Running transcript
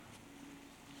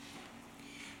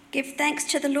Give thanks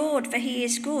to the Lord, for he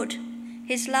is good.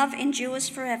 His love endures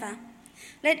forever.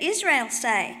 Let Israel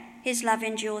say, his love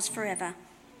endures forever.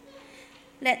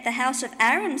 Let the house of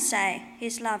Aaron say,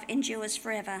 his love endures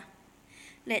forever.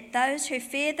 Let those who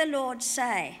fear the Lord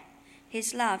say,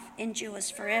 his love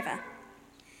endures forever.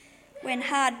 When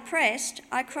hard pressed,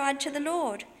 I cried to the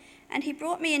Lord, and he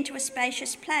brought me into a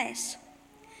spacious place.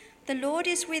 The Lord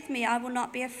is with me, I will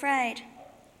not be afraid.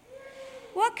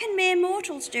 What can mere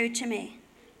mortals do to me?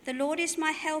 The Lord is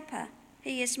my helper,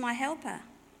 he is my helper.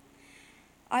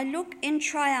 I look in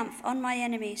triumph on my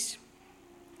enemies.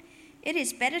 It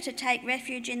is better to take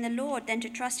refuge in the Lord than to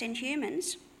trust in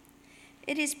humans.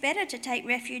 It is better to take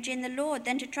refuge in the Lord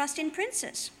than to trust in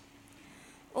princes.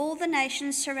 All the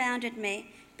nations surrounded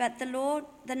me, but in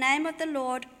the name of the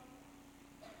Lord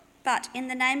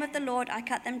I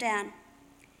cut them down.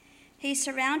 They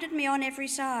surrounded me on every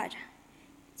side,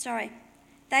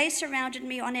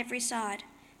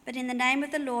 but in the name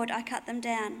of the Lord I cut them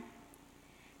down.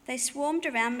 They swarmed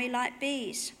around me like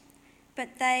bees,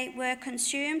 but they were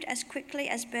consumed as quickly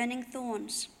as burning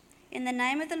thorns. In the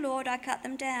name of the Lord I cut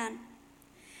them down.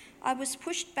 I was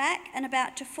pushed back and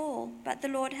about to fall, but the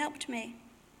Lord helped me.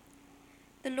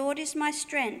 The Lord is my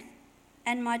strength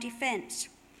and my defence.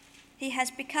 He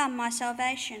has become my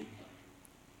salvation.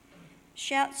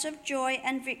 Shouts of joy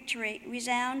and victory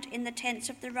resound in the tents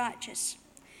of the righteous.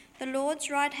 The Lord's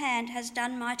right hand has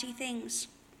done mighty things.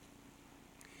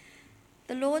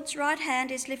 The Lord's right hand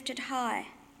is lifted high.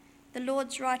 The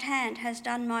Lord's right hand has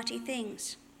done mighty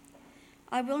things.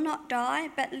 I will not die,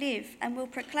 but live, and will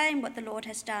proclaim what the Lord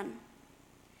has done.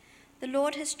 The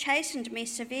Lord has chastened me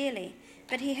severely,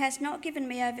 but he has not given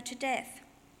me over to death.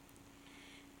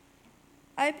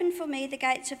 Open for me the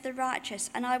gates of the righteous,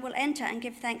 and I will enter and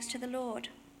give thanks to the Lord.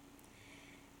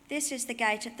 This is the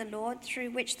gate of the Lord,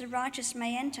 through which the righteous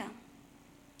may enter.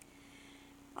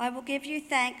 I will give you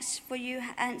thanks, for you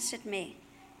answered me.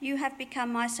 You have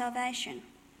become my salvation.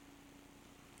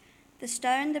 The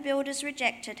stone the builders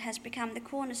rejected has become the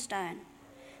cornerstone.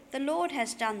 The Lord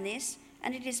has done this,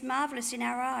 and it is marvellous in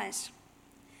our eyes.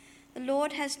 The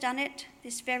Lord has done it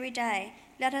this very day.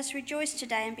 Let us rejoice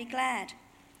today and be glad.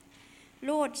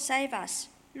 Lord, save us.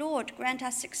 Lord, grant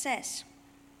us success.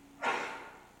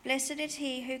 Blessed is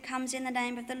he who comes in the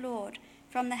name of the Lord.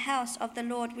 From the house of the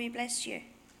Lord we bless you.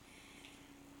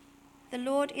 The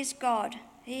Lord is God.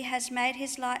 He has made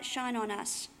his light shine on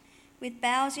us. With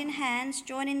boughs in hands,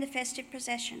 join in the festive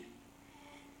procession,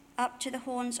 up to the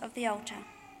horns of the altar.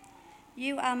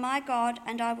 You are my God,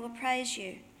 and I will praise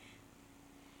you.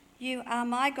 You are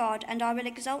my God, and I will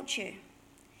exalt you.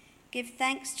 Give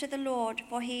thanks to the Lord,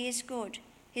 for he is good.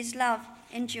 His love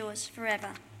endures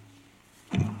forever.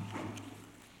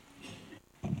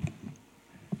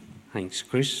 Thanks,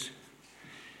 Chris.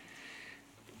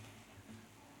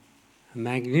 A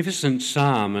magnificent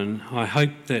psalm, and I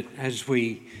hope that as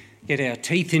we get our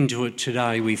teeth into it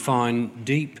today, we find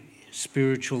deep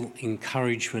spiritual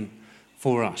encouragement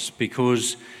for us,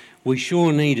 because we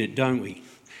sure need it, don't we?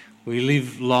 We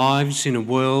live lives in a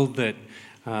world that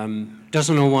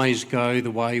doesn't always go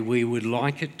the way we would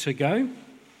like it to go.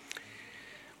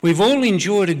 We've all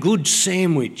enjoyed a good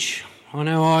sandwich. I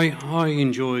know I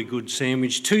enjoy a good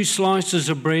sandwich. 2 slices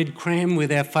of bread crammed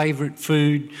with our favourite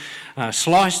food,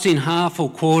 sliced in half or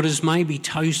quarters, maybe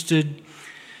toasted.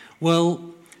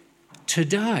 Well,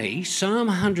 today, Psalm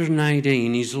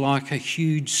 118 is like a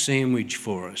huge sandwich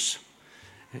for us.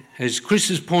 As Chris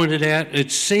has pointed out,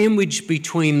 it's sandwiched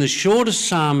between the shortest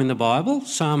psalm in the Bible,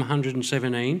 Psalm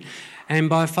 117, and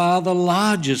by far the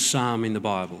largest psalm in the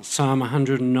Bible, Psalm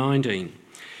 119.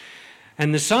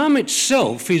 And the psalm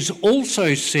itself is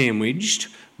also sandwiched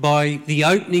by the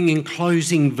opening and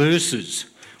closing verses,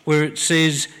 where it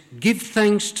says, "Give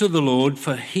thanks to the Lord,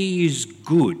 for he is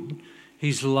good.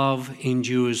 His love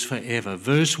endures forever."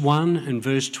 Verse 1 and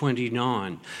verse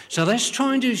 29. So that's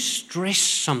trying to stress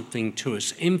something to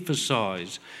us,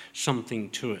 emphasise something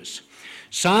to us.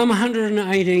 Psalm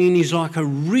 118 is like a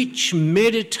rich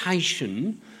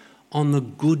meditation on the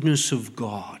goodness of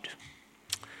God.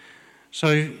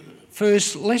 So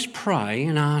first, let's pray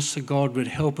and ask that God would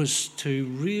help us to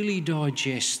really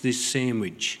digest this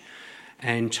sandwich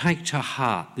and take to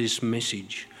heart this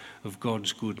message of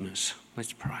God's goodness.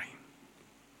 Let's pray.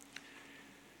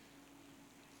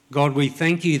 God, we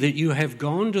thank you that you have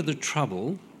gone to the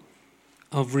trouble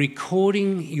of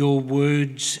recording your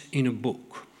words in a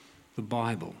book, the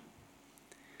Bible.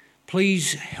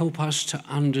 Please help us to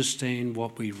understand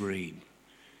what we read.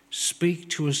 Speak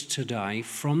to us today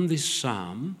from this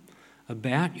psalm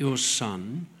about your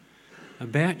Son,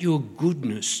 about your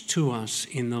goodness to us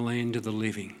in the land of the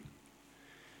living.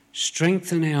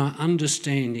 strengthen our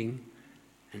understanding,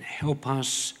 and help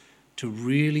us to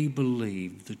really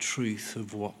believe the truth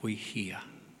of what we hear.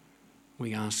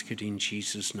 We ask it in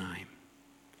Jesus' name.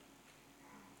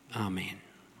 Amen.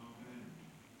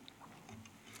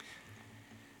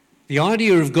 The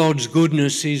idea of God's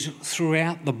goodness is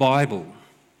throughout the Bible.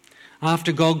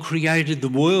 After God created the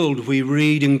world, we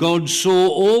read, and God saw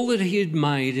all that he had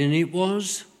made, and it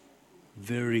was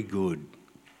very good.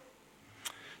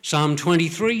 Psalm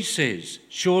 23 says,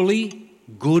 surely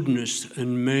goodness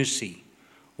and mercy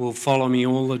will follow me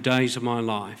all the days of my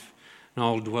life, and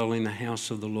I'll dwell in the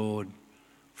house of the Lord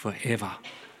forever.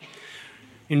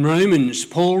 In Romans,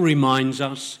 Paul reminds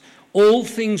us, all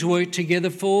things work together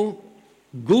for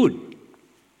good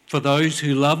for those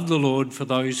who love the Lord, for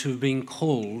those who have been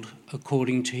called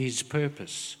according to his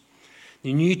purpose.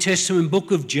 The New Testament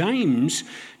book of James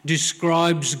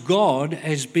describes God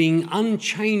as being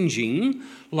unchanging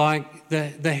like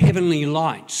the heavenly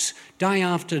lights. Day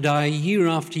after day, year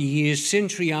after year,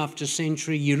 century after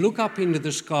century, you look up into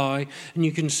the sky and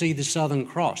you can see the Southern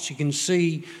Cross. You can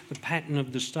see the pattern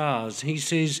of the stars. He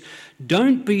says,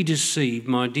 don't be deceived,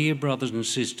 my dear brothers and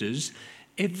sisters.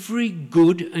 Every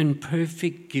good and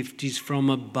perfect gift is from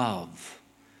above,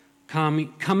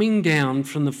 coming down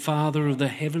from the Father of the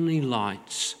heavenly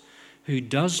lights, who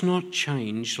does not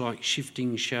change like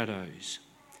shifting shadows.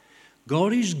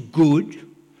 God is good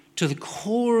to the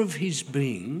core of his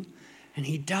being, and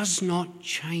he does not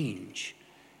change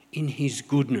in his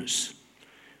goodness.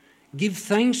 Give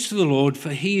thanks to the Lord, for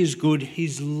he is good.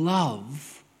 His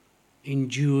love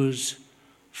endures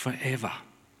forever.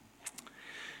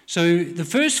 So the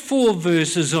first 4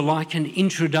 verses are like an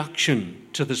introduction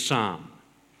to the psalm.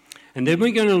 And then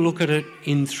we're going to look at it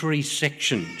in 3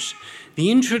 sections.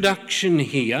 The introduction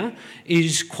here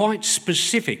is quite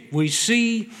specific. We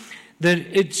see that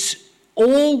it's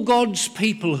all God's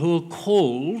people who are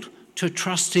called to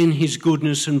trust in his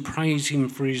goodness and praise him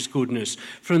for his goodness.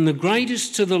 From the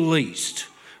greatest to the least,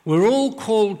 we're all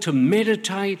called to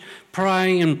meditate,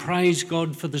 pray and praise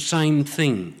God for the same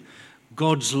thing.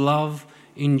 God's love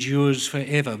endures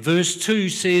forever. Verse 2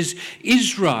 says,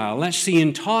 Israel, that's the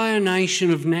entire nation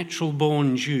of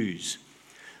natural-born Jews.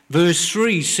 Verse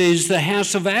 3 says, the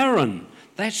house of Aaron,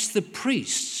 that's the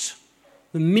priests,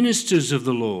 the ministers of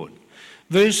the Lord.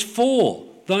 Verse 4,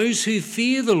 those who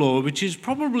fear the Lord, which is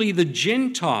probably the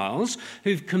Gentiles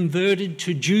who've converted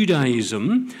to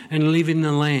Judaism and live in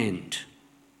the land.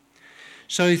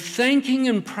 So thanking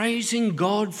and praising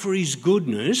God for his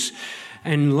goodness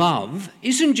and love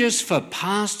isn't just for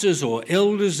pastors or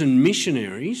elders and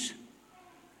missionaries.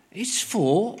 It's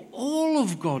for all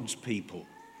of God's people.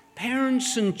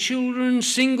 Parents and children,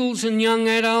 singles and young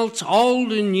adults,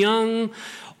 old and young,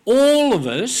 all of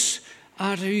us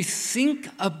are to think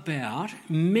about,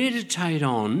 meditate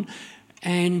on,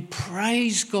 and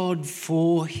praise God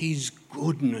for his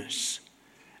goodness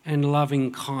and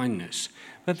loving kindness.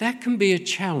 But that can be a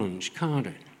challenge, can't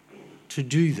it? To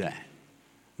do that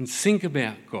and think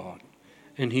about God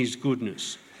and his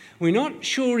goodness. We're not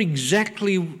sure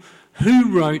exactly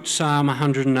who wrote Psalm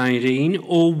 118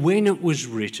 or when it was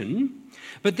written,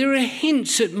 but there are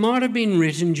hints it might have been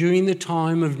written during the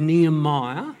time of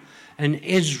Nehemiah and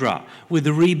Ezra with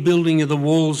the rebuilding of the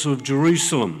walls of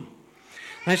Jerusalem.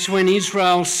 That's when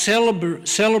Israel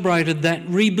celebrated that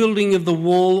rebuilding of the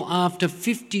wall after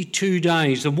 52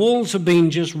 days. The walls have been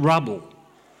just rubble,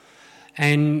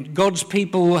 and God's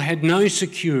people had no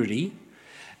security.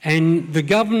 And the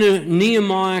governor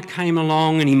Nehemiah came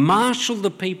along and he marshalled the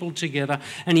people together,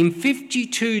 and in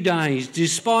 52 days,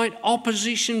 despite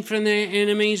opposition from their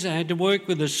enemies, they had to work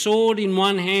with a sword in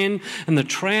one hand and the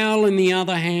trowel in the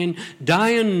other hand,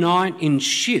 day and night in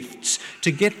shifts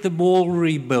to get the wall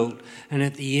rebuilt. And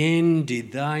at the end,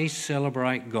 did they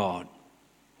celebrate God?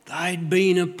 They'd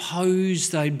been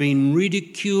opposed, they'd been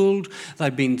ridiculed,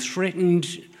 they'd been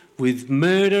threatened with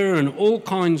murder and all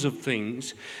kinds of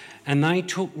things. And they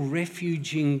took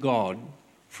refuge in God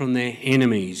from their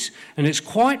enemies. And it's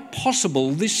quite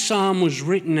possible this psalm was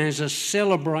written as a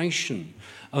celebration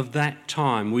of that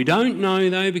time. We don't know,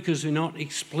 though, because we're not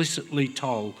explicitly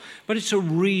told, but it's a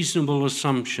reasonable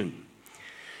assumption.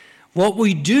 What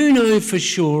we do know for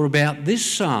sure about this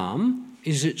psalm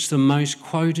is it's the most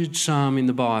quoted psalm in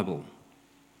the Bible.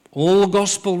 All the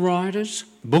gospel writers,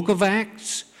 Book of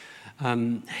Acts,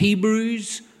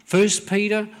 Hebrews, 1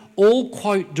 Peter, all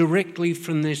quote directly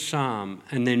from this psalm,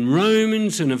 and then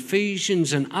Romans and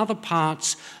Ephesians and other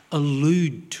parts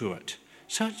allude to it.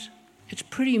 So it's a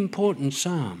pretty important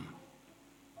psalm.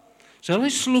 So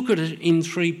let's look at it in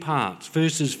 3 parts,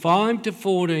 verses 5 to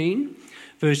 14,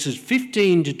 verses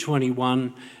 15 to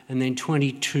 21, and then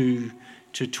 22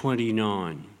 to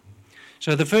 29.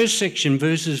 So the first section,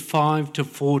 verses 5 to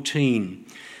 14,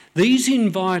 these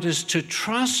invite us to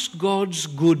trust God's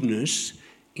goodness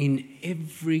in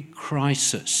every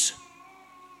crisis.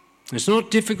 It's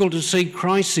not difficult to see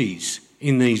crises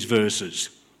in these verses.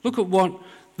 Look at what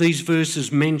these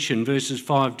verses mention, verses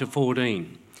 5 to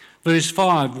 14. Verse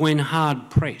 5, when hard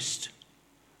pressed.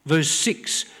 Verse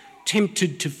 6,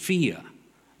 tempted to fear.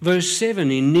 Verse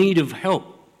 7, in need of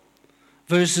help.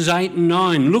 Verses 8 and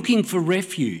 9, looking for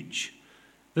refuge.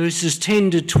 Verses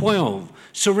 10 to 12,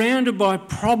 surrounded by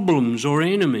problems or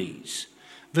enemies.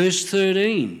 Verse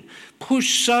 13,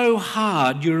 pushed so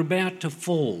hard you're about to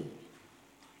fall.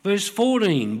 Verse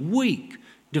 14, weak,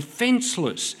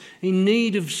 defenceless, in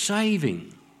need of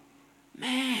saving.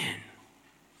 Man,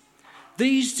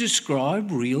 these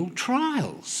describe real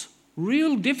trials,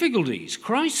 real difficulties,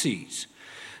 crises.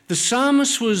 The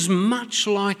psalmist was much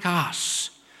like us.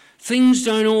 Things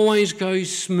don't always go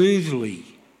smoothly,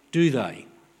 do they,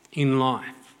 in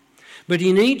life? But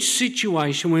in each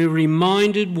situation, we're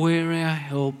reminded where our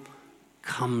help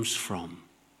comes from.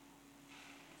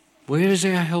 Where does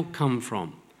our help come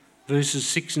from? Verses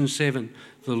 6 and 7,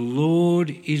 the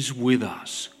Lord is with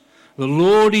us. The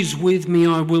Lord is with me,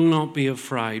 I will not be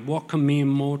afraid. What can mere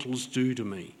mortals do to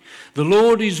me? The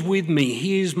Lord is with me,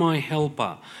 he is my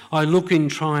helper. I look in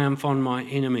triumph on my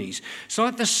enemies. It's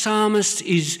like the psalmist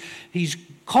he's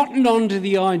cottoned on to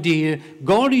the idea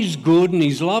God is good and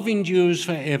his love endures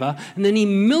forever, and then he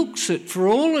milks it for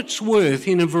all it's worth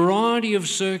in a variety of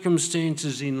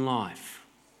circumstances in life.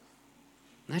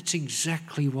 That's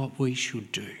exactly what we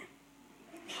should do.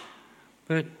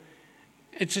 But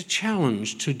it's a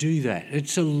challenge to do that.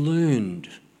 It's a learned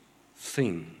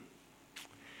thing.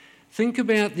 Think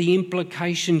about the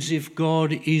implications if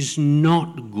God is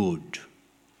not good.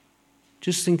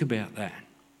 Just think about that.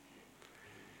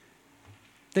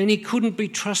 Then he couldn't be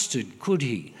trusted, could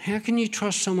he? How can you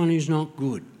trust someone who's not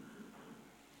good?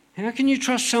 How can you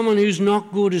trust someone who's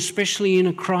not good, especially in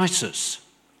a crisis?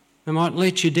 They might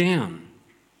let you down.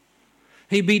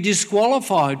 He'd be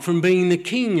disqualified from being the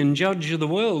king and judge of the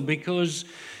world, because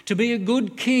to be a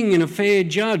good king and a fair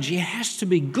judge, he has to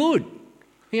be good.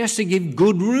 He has to give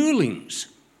good rulings.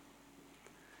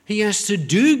 He has to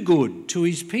do good to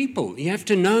his people. You have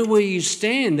to know where you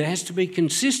stand. There has to be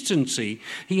consistency.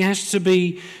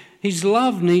 His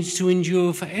love needs to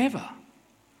endure forever.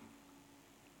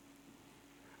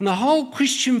 And the whole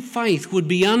Christian faith would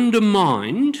be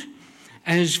undermined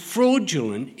as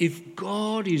fraudulent if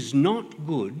God is not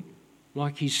good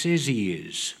like he says he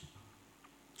is.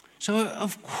 So,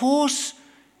 of course,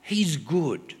 he's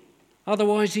good.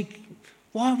 Otherwise,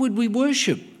 why would we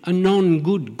worship a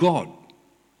non-good God,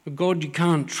 a God you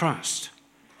can't trust?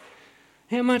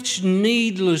 How much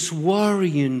needless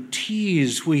worry and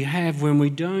tears we have when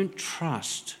we don't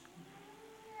trust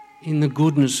in the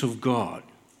goodness of God.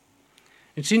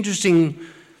 It's interesting,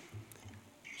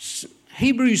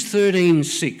 Hebrews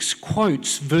 13:6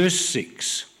 quotes verse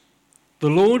 6. The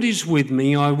Lord is with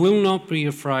me, I will not be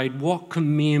afraid. What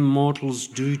can mere mortals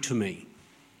do to me?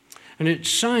 And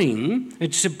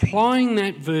it's applying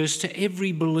that verse to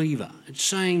every believer. It's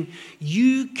saying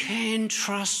you can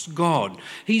trust God.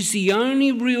 He's the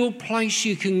only real place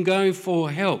you can go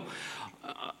for help.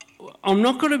 I'm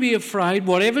not going to be afraid,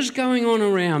 whatever's going on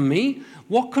around me.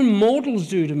 What can mortals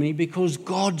do to me? Because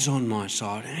God's on my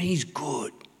side and he's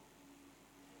good.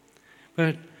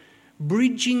 But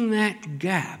bridging that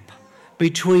gap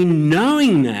between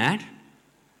knowing that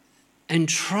and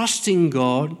trusting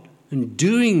God and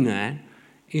doing that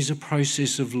is a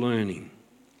process of learning.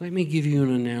 Let me give you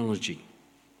an analogy.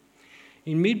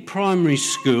 In mid-primary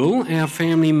school, our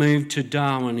family moved to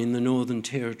Darwin in the Northern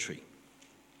Territory.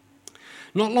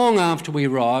 Not long after we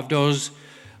arrived, I was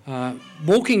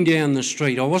walking down the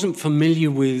street. I wasn't familiar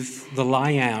with the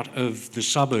layout of the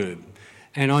suburb,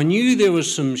 and I knew there were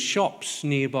some shops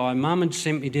nearby. Mum had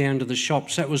sent me down to the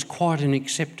shops. That was quite an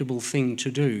acceptable thing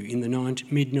to do in the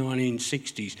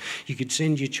mid-1960s. You could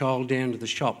send your child down to the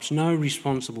shops. No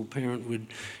responsible parent would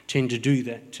tend to do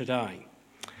that today.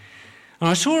 And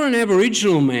I saw an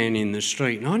Aboriginal man in the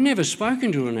street, and I'd never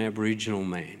spoken to an Aboriginal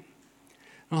man.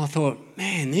 And I thought,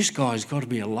 man, this guy's got to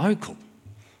be a local.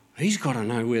 He's got to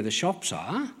know where the shops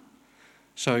are.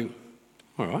 So,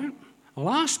 all right, I'll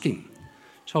ask him.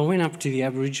 So I went up to the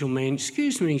Aboriginal man,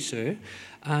 excuse me, sir,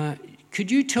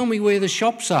 could you tell me where the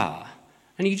shops are?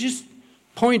 And he just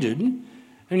pointed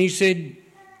and he said,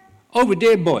 over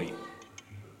there, boy.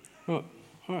 Oh,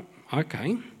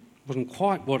 okay, wasn't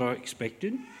quite what I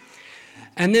expected.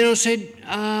 And then I said,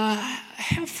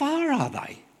 how far are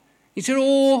they? He said,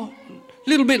 a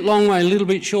little bit long way, a little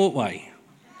bit short way.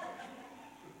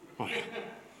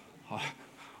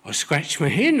 I scratched my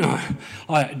head and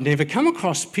I had never come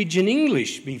across pidgin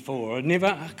English before. I'd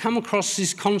never come across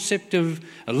this concept of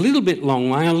a little bit long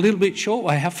way, a little bit short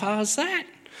way. How far is that?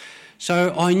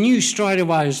 So I knew straight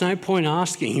away there's no point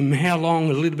asking him how long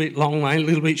a little bit long way, a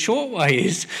little bit short way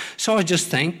is. So I just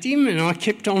thanked him and I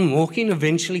kept on walking,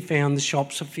 eventually found the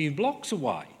shops a few blocks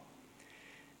away.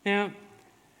 Now,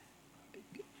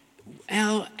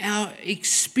 our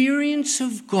experience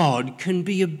of God can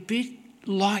be a bit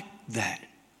like that.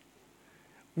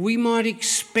 We might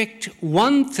expect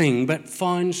one thing but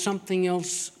find something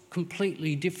else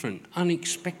completely different,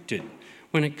 unexpected,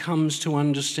 when it comes to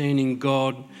understanding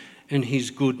God and his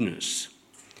goodness.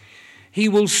 He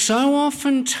will so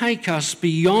often take us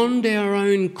beyond our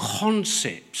own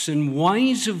concepts and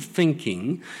ways of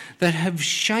thinking that have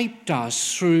shaped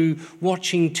us through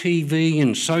watching TV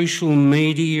and social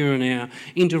media and our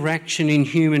interaction in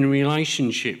human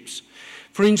relationships.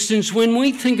 For instance, when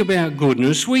we think about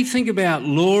goodness, we think about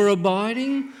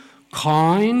law-abiding,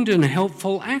 kind and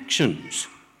helpful actions.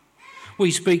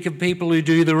 We speak of people who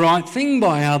do the right thing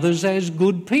by others as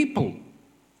good people.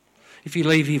 If you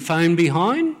leave your phone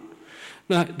behind,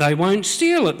 they won't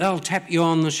steal it. They'll tap you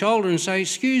on the shoulder and say,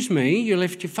 "Excuse me, you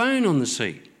left your phone on the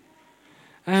seat."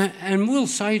 And we'll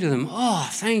say to them, "Oh,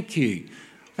 thank you.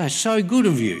 That's so good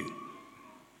of you."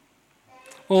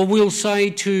 Or we'll say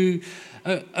to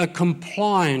a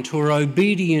compliant or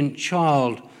obedient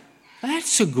child,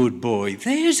 "That's a good boy.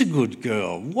 There's a good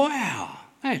girl. Wow,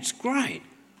 that's great."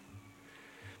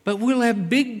 But we'll have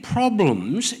big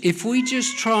problems if we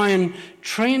just try and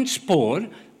transport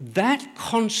that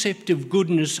concept of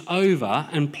goodness over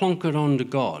and plonk it onto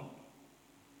God.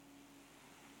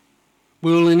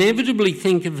 We'll inevitably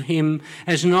think of him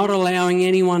as not allowing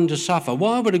anyone to suffer.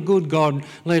 Why would a good God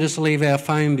let us leave our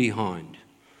phone behind?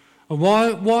 Or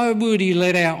why would he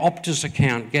let our Optus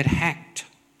account get hacked?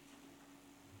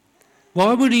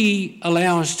 Why would he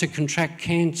allow us to contract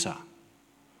cancer?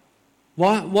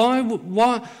 Why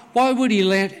would he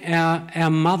let our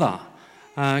mother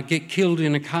get killed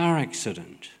in a car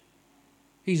accident?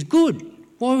 He's good.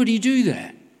 Why would he do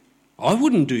that? I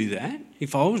wouldn't do that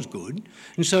if I was good.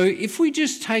 And so if we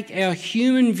just take our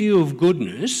human view of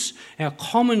goodness, our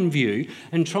common view,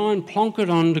 and try and plonk it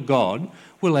onto God,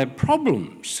 we'll have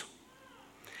problems.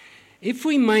 If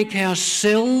we make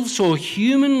ourselves or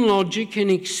human logic and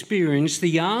experience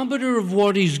the arbiter of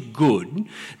what is good,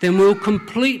 then we'll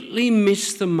completely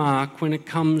miss the mark when it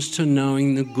comes to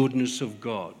knowing the goodness of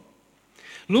God.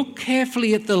 Look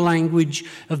carefully at the language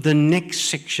of the next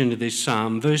section of this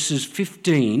psalm, verses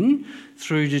 15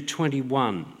 through to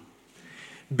 21.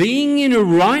 Being in a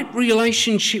right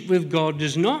relationship with God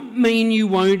does not mean you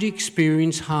won't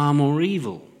experience harm or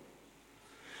evil,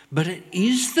 but it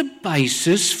is the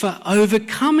basis for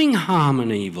overcoming harm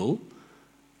and evil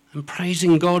and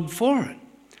praising God for it.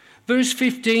 Verse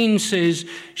 15 says,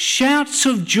 "Shouts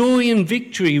of joy and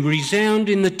victory resound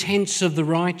in the tents of the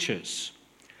righteous."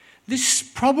 This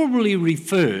probably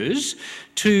refers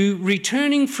to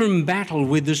returning from battle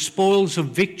with the spoils of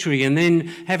victory and then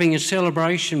having a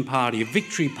celebration party, a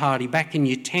victory party back in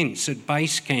your tents at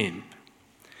base camp.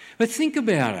 But think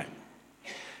about it.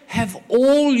 Have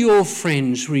all your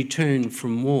friends returned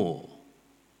from war?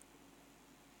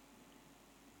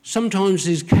 Sometimes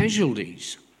there's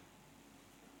casualties.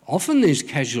 Often there's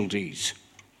casualties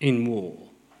in war.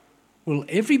 Will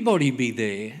everybody be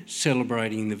there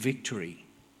celebrating the victory?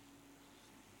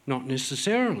 Not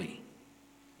necessarily.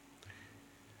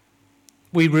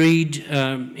 We read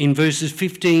in verses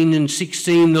 15 and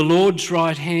 16, "The Lord's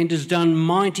right hand has done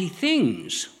mighty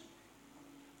things."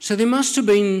 So there must have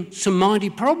been some mighty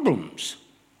problems.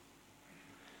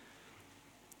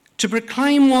 To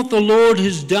proclaim what the Lord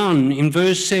has done in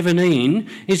verse 17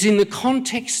 is in the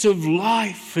context of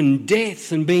life and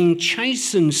death and being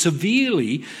chastened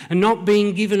severely and not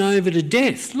being given over to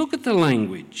death. Look at the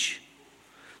language.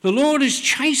 The Lord has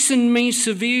chastened me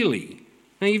severely.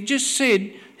 Now you've just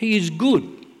said he is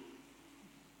good,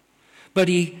 but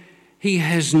he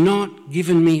has not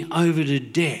given me over to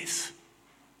death.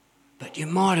 But you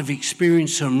might have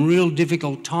experienced some real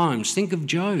difficult times. Think of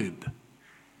Job.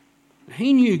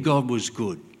 He knew God was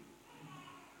good.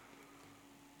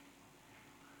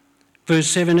 Verse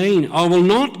 17, "I will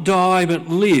not die but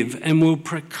live and will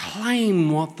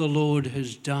proclaim what the Lord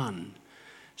has done."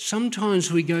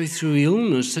 Sometimes we go through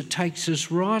illness that takes us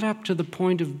right up to the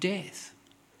point of death.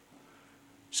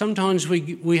 Sometimes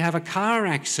we have a car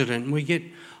accident and we get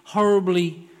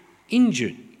horribly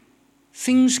injured.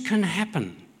 Things can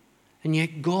happen. And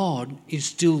yet God is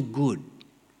still good.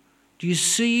 Do you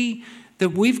see that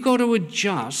we've got to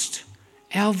adjust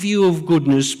our view of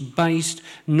goodness based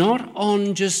not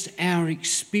on just our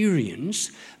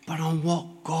experience, but on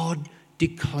what God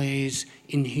declares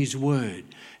in his word.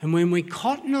 And when we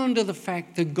cotton on to the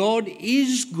fact that God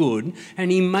is good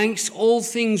and he makes all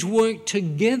things work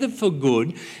together for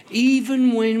good,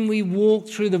 even when we walk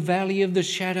through the valley of the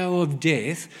shadow of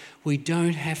death, we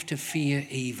don't have to fear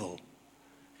evil.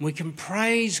 We can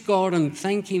praise God and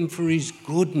thank him for his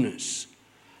goodness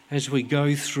as we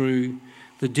go through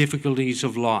the difficulties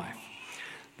of life.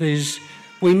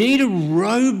 We need a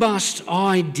robust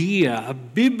idea, a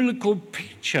biblical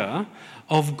picture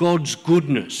of God's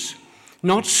goodness,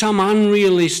 not some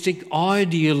unrealistic,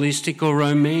 idealistic or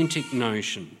romantic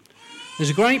notion.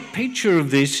 There's a great picture of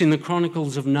this in the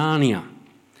Chronicles of Narnia,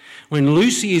 when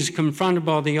Lucy is confronted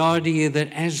by the idea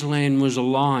that Aslan was a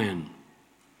lion.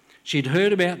 She'd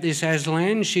heard about this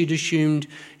Aslan, she'd assumed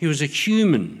he was a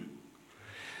human.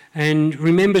 And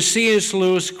remember, C.S.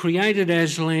 Lewis created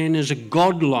Aslan as a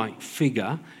godlike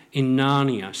figure in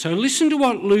Narnia. So listen to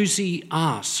what Lucy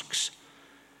asks.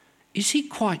 Is he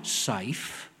quite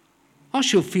safe? I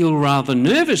shall feel rather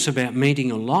nervous about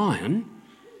meeting a lion.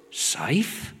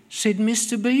 Safe? Said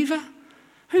Mr. Beaver.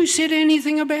 Who said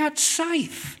anything about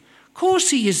safe? Of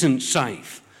course he isn't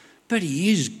safe, but he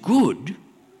is good.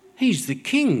 He's the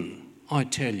king, I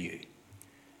tell you.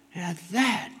 Now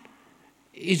that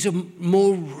is a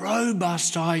more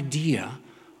robust idea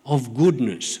of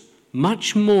goodness,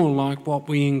 much more like what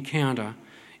we encounter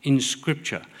in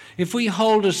Scripture. If we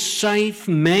hold a safe,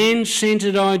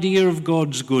 man-centred idea of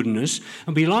God's goodness,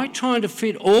 it'll be like trying to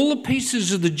fit all the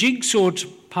pieces of the jigsaw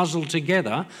puzzle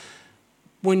together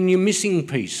when you're missing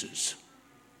pieces.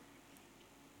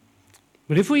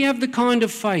 But if we have the kind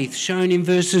of faith shown in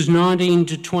verses 19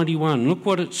 to 21, look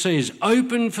what it says.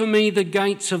 Open for me the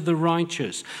gates of the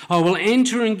righteous. I will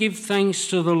enter and give thanks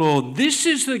to the Lord. This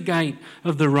is the gate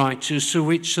of the righteous through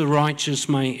which the righteous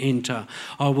may enter.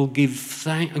 I will give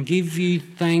you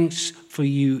thanks, for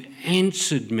you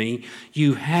answered me.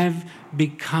 You have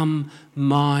become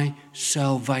my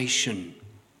salvation.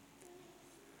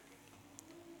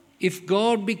 If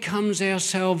God becomes our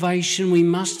salvation, we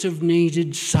must have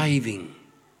needed saving.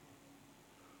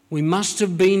 We must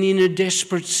have been in a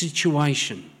desperate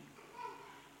situation.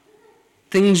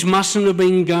 Things mustn't have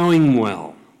been going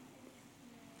well.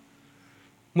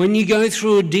 When you go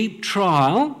through a deep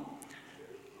trial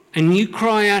and you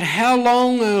cry out, "How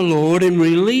long, O Lord?" and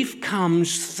relief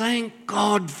comes, thank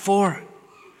God for it.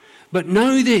 But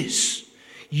know this,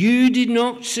 you did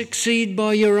not succeed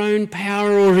by your own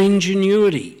power or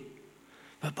ingenuity,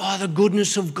 but by the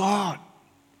goodness of God.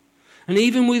 And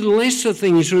even with lesser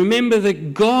things, remember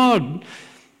that God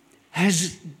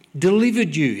has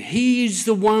delivered you. He is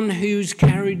the one who's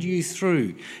carried you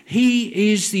through.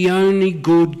 He is the only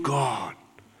good God.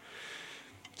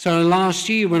 So last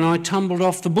year when I tumbled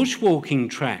off the bushwalking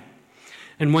track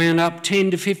and wound up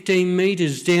 10 to 15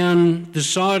 metres down the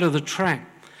side of the track,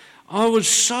 I was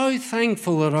so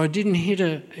thankful that I didn't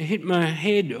hit my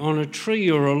head on a tree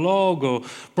or a log or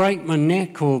break my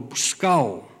neck or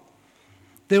skull.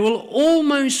 There will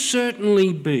almost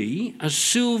certainly be a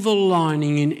silver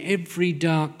lining in every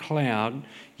dark cloud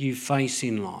you face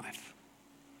in life.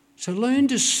 So learn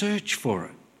to search for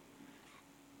it.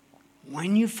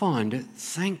 When you find it,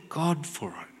 thank God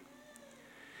for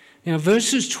it. Now,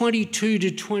 verses 22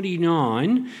 to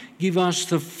 29 give us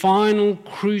the final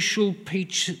crucial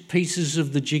pieces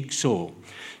of the jigsaw.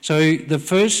 So the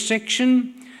first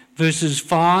section, verses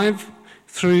 5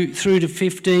 through to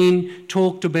 15,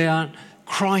 talked about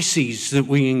crises that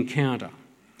we encounter.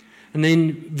 And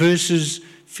then verses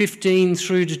 15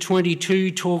 through to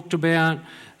 22 talked about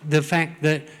the fact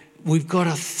that we've got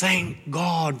to thank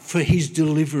God for his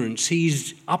deliverance.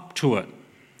 He's up to it.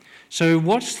 So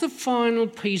what's the final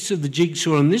piece of the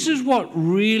jigsaw? And this is what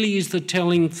really is the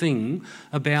telling thing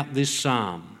about this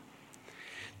psalm.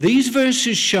 These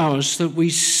verses show us that we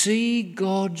see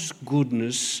God's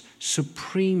goodness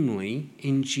supremely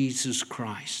in Jesus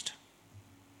Christ.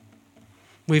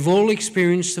 We've all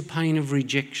experienced the pain of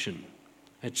rejection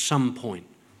at some point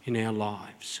in our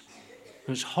lives.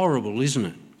 It's horrible, isn't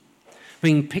it?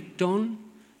 Being picked on,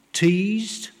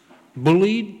 teased,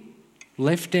 bullied,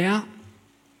 left out.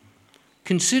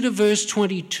 Consider verse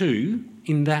 22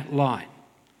 in that light.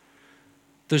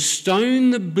 The stone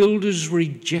the builders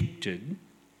rejected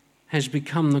has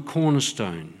become the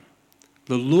cornerstone.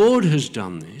 The Lord has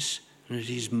done this, and it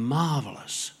is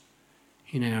marvellous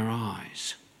in our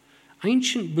eyes.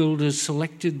 Ancient builders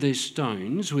selected their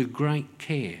stones with great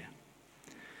care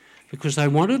because they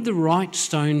wanted the right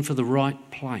stone for the right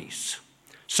place.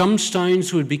 Some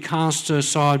stones would be cast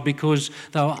aside because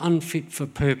they were unfit for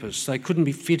purpose. They couldn't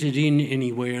be fitted in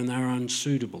anywhere and they were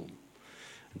unsuitable.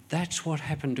 That's what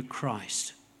happened to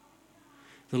Christ.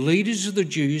 The leaders of the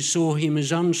Jews saw him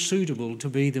as unsuitable to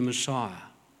be the Messiah.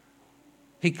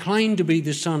 He claimed to be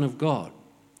the Son of God,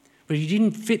 but he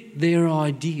didn't fit their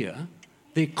idea,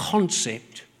 their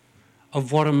concept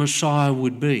of what a Messiah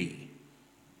would be.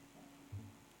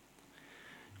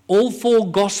 All four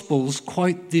Gospels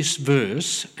quote this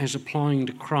verse as applying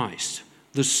to Christ.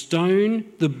 The stone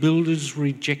the builders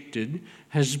rejected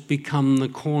has become the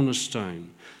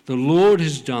cornerstone. The Lord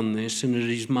has done this, and it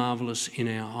is marvellous in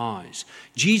our eyes.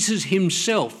 Jesus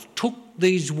himself took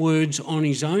these words on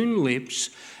his own lips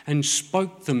and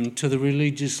spoke them to the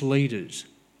religious leaders.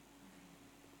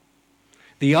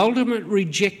 The ultimate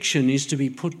rejection is to be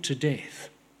put to death.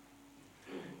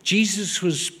 Jesus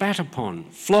was spat upon,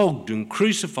 flogged and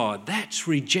crucified. That's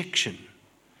rejection.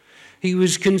 He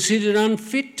was considered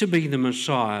unfit to be the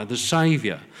Messiah, the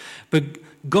Saviour. But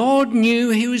God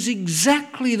knew he was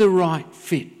exactly the right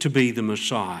fit to be the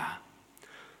Messiah.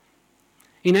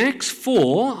 In Acts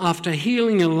 4, after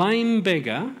healing a lame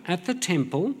beggar at the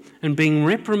temple and being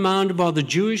reprimanded by the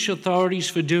Jewish authorities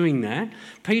for doing that,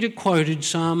 Peter quoted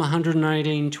Psalm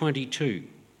 118:22.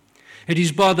 It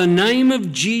is by the name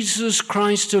of Jesus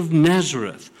Christ of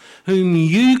Nazareth, whom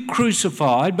you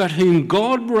crucified, but whom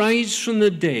God raised from the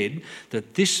dead,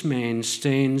 that this man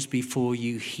stands before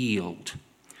you healed.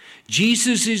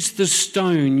 Jesus is the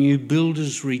stone you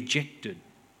builders rejected,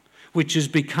 which has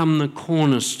become the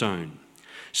cornerstone.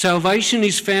 Salvation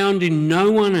is found in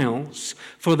no one else,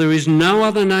 for there is no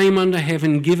other name under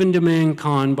heaven given to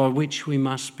mankind by which we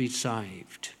must be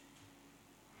saved.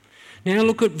 Now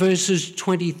look at verses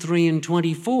 23 and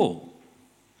 24.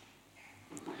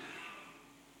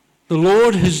 The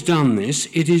Lord has done this.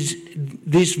 It is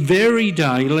this very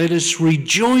day. Let us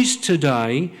rejoice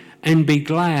today and be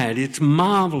glad. It's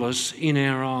marvellous in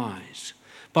our eyes.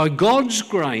 By God's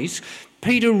grace,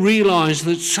 Peter realised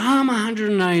that Psalm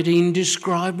 118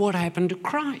 described what happened to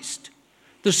Christ,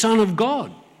 the Son of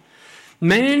God.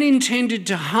 Man intended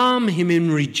to harm him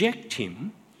and reject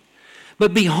him,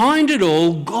 but behind it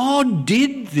all, God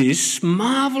did this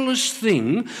marvellous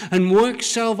thing and worked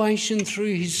salvation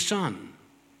through his Son.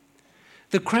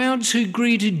 The crowds who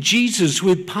greeted Jesus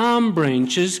with palm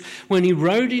branches when he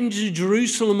rode into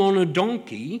Jerusalem on a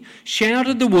donkey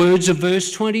shouted the words of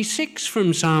verse 26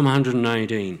 from Psalm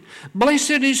 118.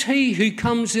 Blessed is he who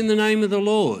comes in the name of the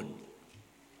Lord.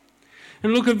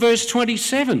 And look at verse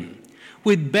 27.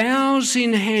 With boughs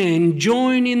in hand,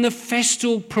 join in the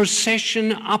festal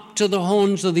procession up to the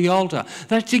horns of the altar.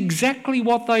 That's exactly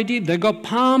what they did. They got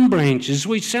palm branches.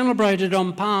 We celebrated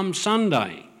on Palm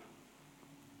Sunday.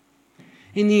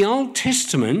 In the Old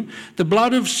Testament, the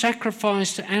blood of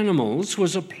sacrificed animals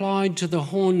was applied to the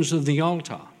horns of the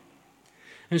altar.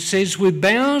 It says, with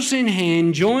boughs in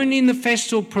hand, join in the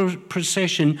festal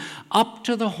procession up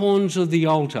to the horns of the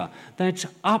altar. That's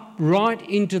up right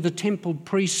into the temple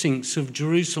precincts of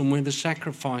Jerusalem where the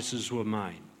sacrifices were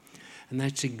made. And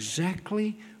that's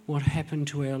exactly what happened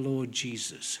to our Lord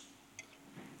Jesus.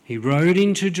 He rode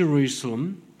into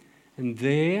Jerusalem and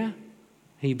there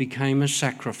he became a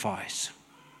sacrifice.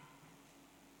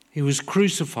 He was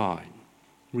crucified,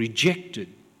 rejected,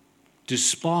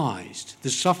 despised, the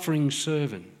suffering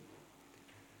servant.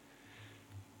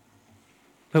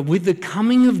 But with the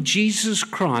coming of Jesus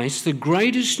Christ, the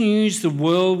greatest news the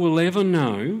world will ever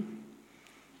know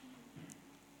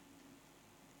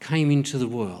came into the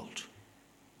world.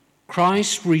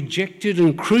 Christ rejected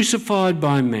and crucified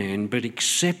by man, but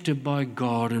accepted by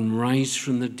God and raised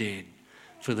from the dead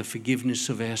for the forgiveness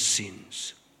of our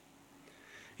sins.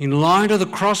 In light of the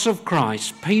cross of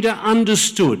Christ, Peter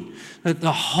understood that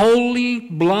the holy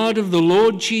blood of the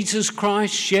Lord Jesus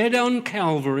Christ shed on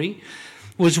Calvary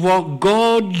was what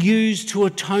God used to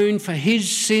atone for his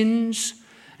sins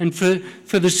and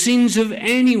for the sins of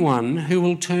anyone who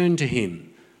will turn to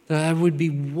him, that they would be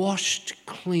washed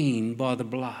clean by the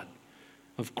blood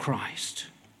of Christ.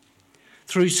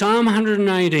 Through Psalm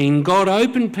 118, God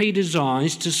opened Peter's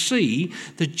eyes to see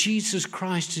that Jesus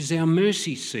Christ is our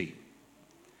mercy seat.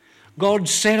 God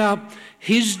set up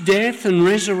his death and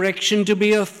resurrection to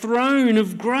be a throne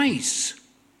of grace,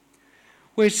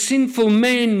 where sinful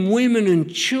men, women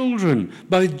and children,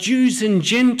 both Jews and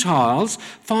Gentiles,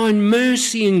 find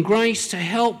mercy and grace to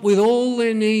help with all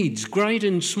their needs, great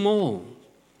and small.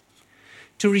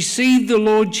 To receive the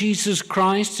Lord Jesus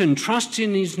Christ and trust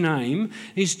in his name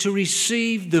is to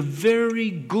receive the very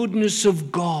goodness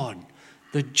of God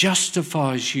that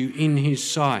justifies you in his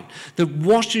sight, that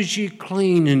washes you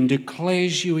clean and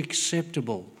declares you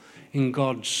acceptable in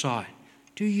God's sight.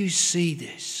 Do you see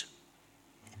this?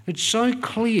 It's so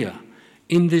clear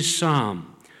in this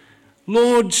psalm.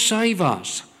 Lord, save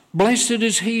us. Blessed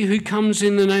is he who comes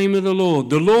in the name of the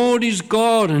Lord. The Lord is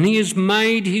God, and he has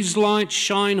made his light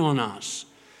shine on us.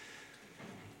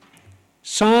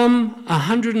 Psalm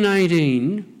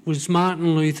 118 was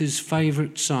Martin Luther's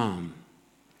favourite psalm.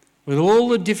 With all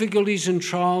the difficulties and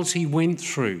trials he went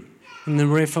through in the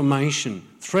Reformation,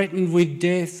 threatened with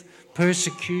death,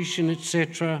 persecution,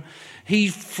 etc., he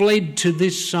fled to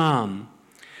this psalm.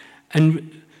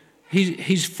 And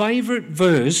his favourite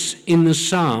verse in the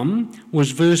psalm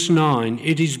was verse 9.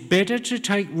 It is better to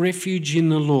take refuge in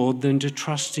the Lord than to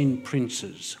trust in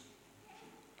princes.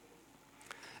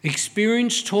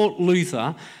 Experience taught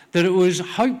Luther that it was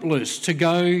hopeless to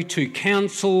go to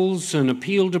councils and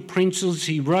appeal to princes.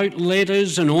 He wrote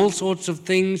letters and all sorts of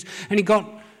things, and he got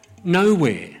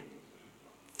nowhere.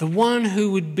 The one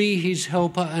who would be his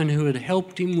helper and who had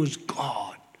helped him was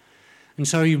God. And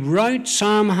so he wrote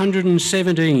Psalm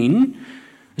 118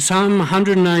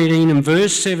 and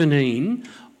verse 17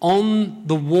 on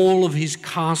the wall of his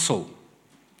castle.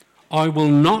 I will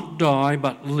not die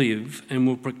but live and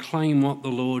will proclaim what the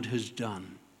Lord has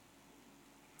done.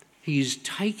 He is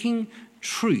taking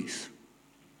truth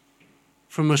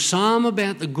from a psalm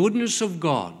about the goodness of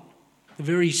God, the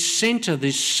very centre,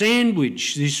 this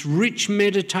sandwich, this rich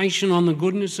meditation on the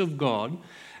goodness of God,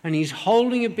 and he's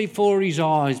holding it before his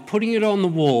eyes, putting it on the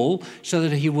wall so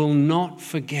that he will not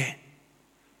forget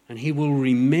and he will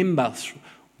remember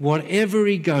whatever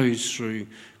he goes through.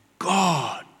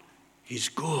 God is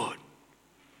good.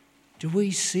 Do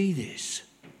we see this?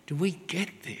 Do we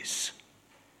get this?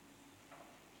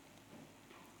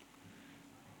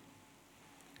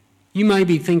 You may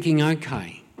be thinking,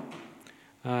 okay,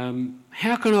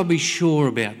 how can I be sure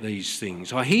about these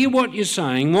things? I hear what you're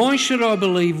saying. Why should I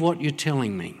believe what you're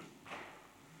telling me?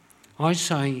 I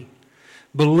say,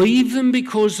 believe them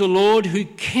because the Lord, who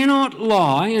cannot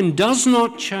lie and does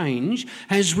not change,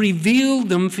 has revealed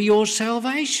them for your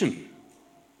salvation.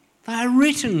 They are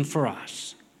written for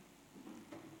us.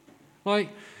 Like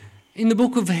in the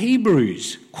book of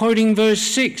Hebrews, quoting verse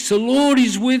 6, the Lord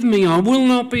is with me, I will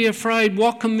not be afraid.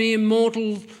 What can mere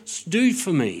mortals do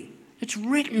for me? It's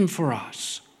written for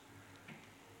us.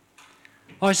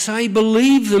 I say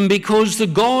believe them because the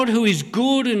God who is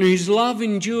good and whose love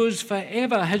endures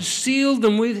forever has sealed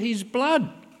them with his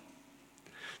blood.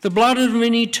 The blood of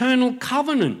an eternal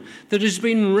covenant that has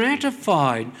been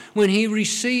ratified when he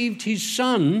received his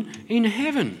Son in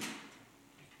heaven.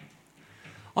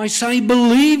 I say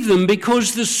believe them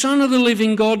because the Son of the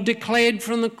living God declared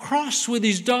from the cross with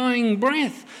his dying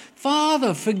breath,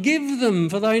 Father, forgive them,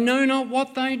 for they know not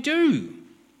what they do.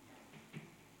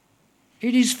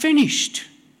 It is finished.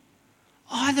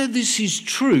 Either this is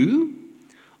true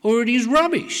or it is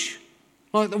rubbish,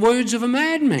 like the words of a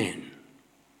madman.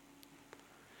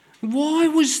 Why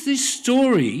was this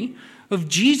story of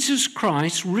Jesus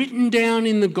Christ written down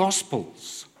in the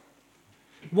Gospels?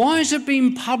 Why has it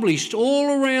been published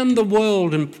all around the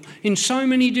world and in so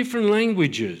many different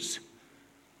languages?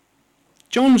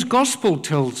 John's Gospel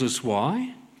tells us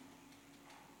why.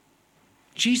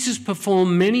 Jesus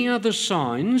performed many other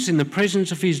signs in the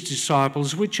presence of his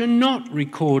disciples which are not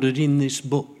recorded in this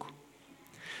book.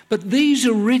 But these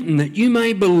are written that you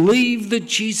may believe that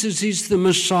Jesus is the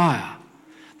Messiah,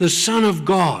 the Son of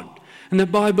God, and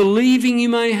that by believing you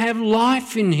may have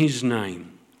life in his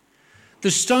name.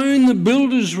 The stone the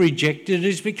builders rejected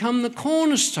has become the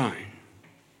cornerstone.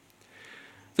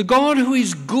 The God who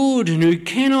is good and who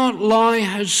cannot lie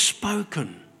has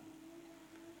spoken.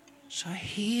 So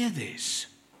hear this.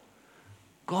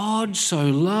 God so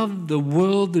loved the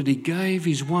world that he gave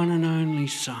his one and only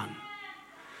Son,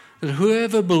 that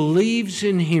whoever believes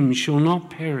in him shall not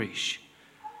perish,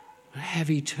 but have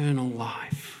eternal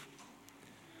life.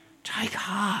 Take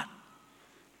heart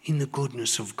in the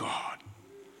goodness of God.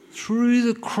 Through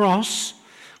the cross,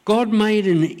 God made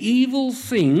an evil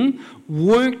thing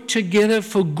work together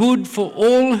for good for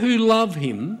all who love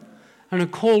him and are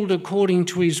called according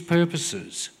to his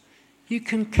purposes. You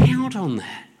can count on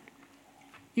that.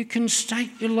 You can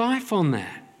stake your life on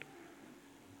that.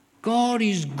 God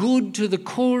is good to the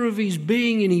core of his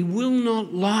being and he will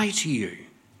not lie to you.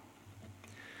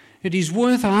 It is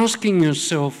worth asking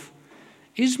yourself,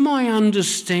 is my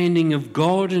understanding of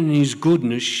God and his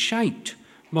goodness shaped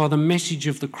by the message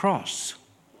of the cross?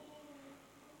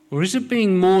 Or is it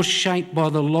being more shaped by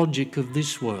the logic of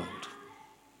this world?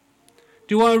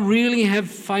 Do I really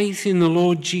have faith in the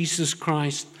Lord Jesus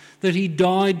Christ, that he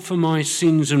died for my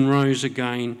sins and rose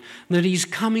again, and that he's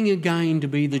coming again to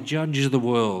be the judge of the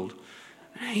world?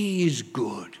 He is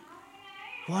good.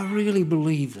 Do I really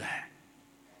believe that?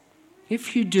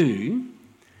 If you do,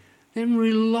 then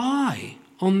rely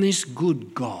on this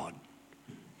good God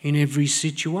in every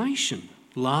situation,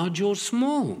 large or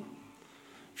small.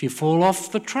 If you fall off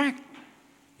the track,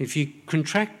 if you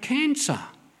contract cancer,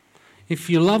 if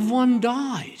your loved one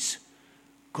dies,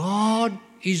 God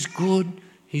is good.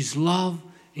 His love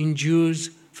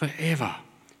endures forever.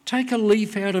 Take a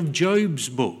leaf out of Job's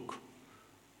book.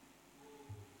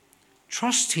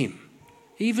 Trust him.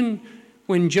 Even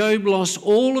when Job lost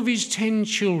all of his 10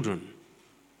 children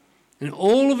and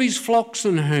all of his flocks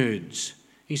and herds,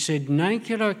 he said,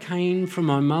 "Naked I came from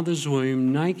my mother's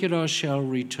womb, naked I shall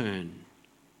return."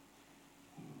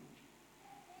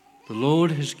 The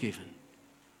Lord has given.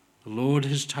 The Lord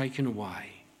has taken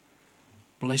away.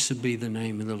 Blessed be the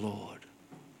name of the Lord.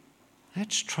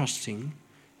 That's trusting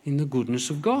in the goodness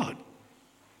of God.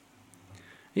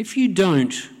 If you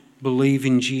don't believe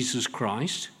in Jesus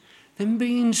Christ, then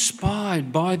be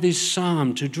inspired by this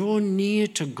psalm to draw near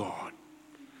to God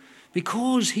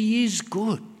because he is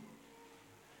good.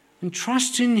 And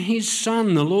trust in his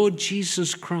Son, the Lord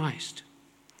Jesus Christ.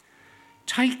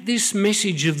 Take this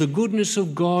message of the goodness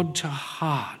of God to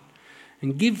heart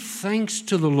and give thanks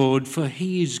to the Lord, for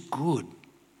he is good.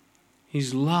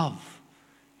 His love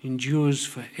endures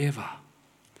forever.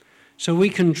 So we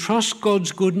can trust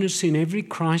God's goodness in every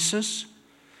crisis,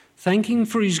 thank him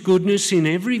for his goodness in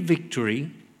every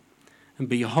victory, and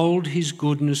behold his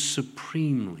goodness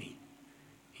supremely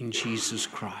in Jesus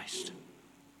Christ.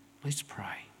 Let's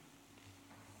pray.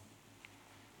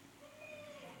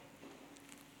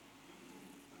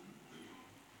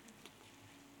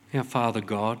 Our Father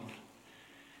God,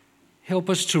 help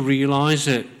us to realise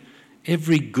that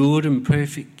every good and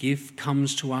perfect gift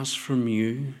comes to us from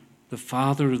you, the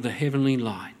Father of the heavenly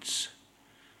lights.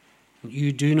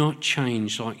 You do not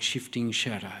change like shifting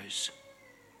shadows.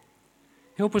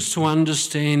 Help us to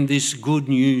understand this good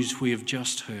news we have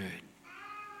just heard.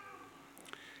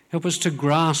 Help us to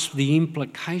grasp the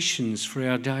implications for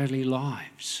our daily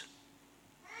lives.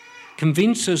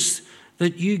 Convince us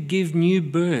that you give new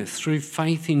birth through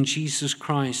faith in Jesus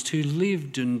Christ, who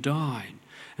lived and died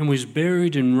and was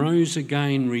buried and rose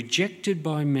again, rejected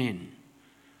by men,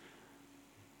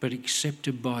 but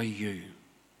accepted by you,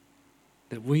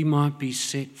 that we might be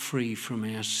set free from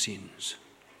our sins.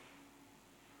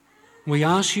 We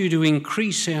ask you to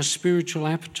increase our spiritual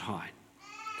appetite.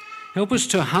 Help us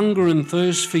to hunger and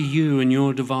thirst for you and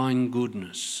your divine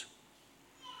goodness.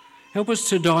 Help us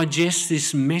to digest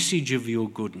this message of your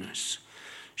goodness,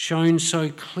 shown so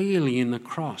clearly in the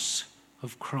cross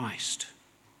of Christ.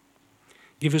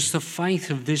 Give us the faith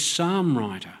of this psalm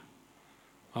writer.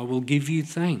 I will give you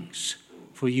thanks,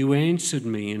 for you answered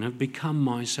me and have become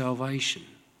my salvation.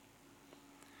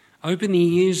 Open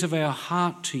the ears of our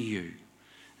heart to you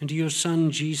and to your Son,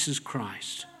 Jesus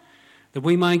Christ, that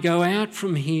we may go out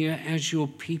from here as your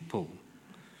people,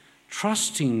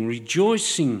 trusting,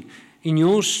 rejoicing in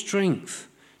your strength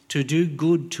to do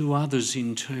good to others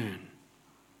in turn.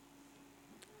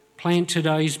 Plant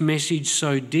today's message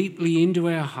so deeply into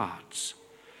our hearts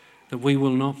that we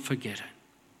will not forget it.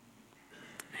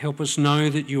 Help us know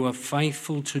that you are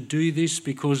faithful to do this,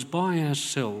 because by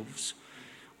ourselves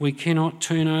we cannot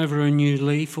turn over a new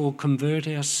leaf or convert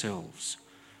ourselves.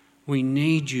 We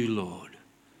need you, Lord,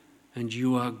 and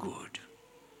you are good.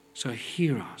 So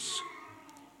hear us.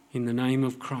 In the name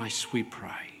of Christ we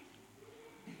pray.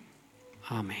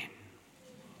 Amen.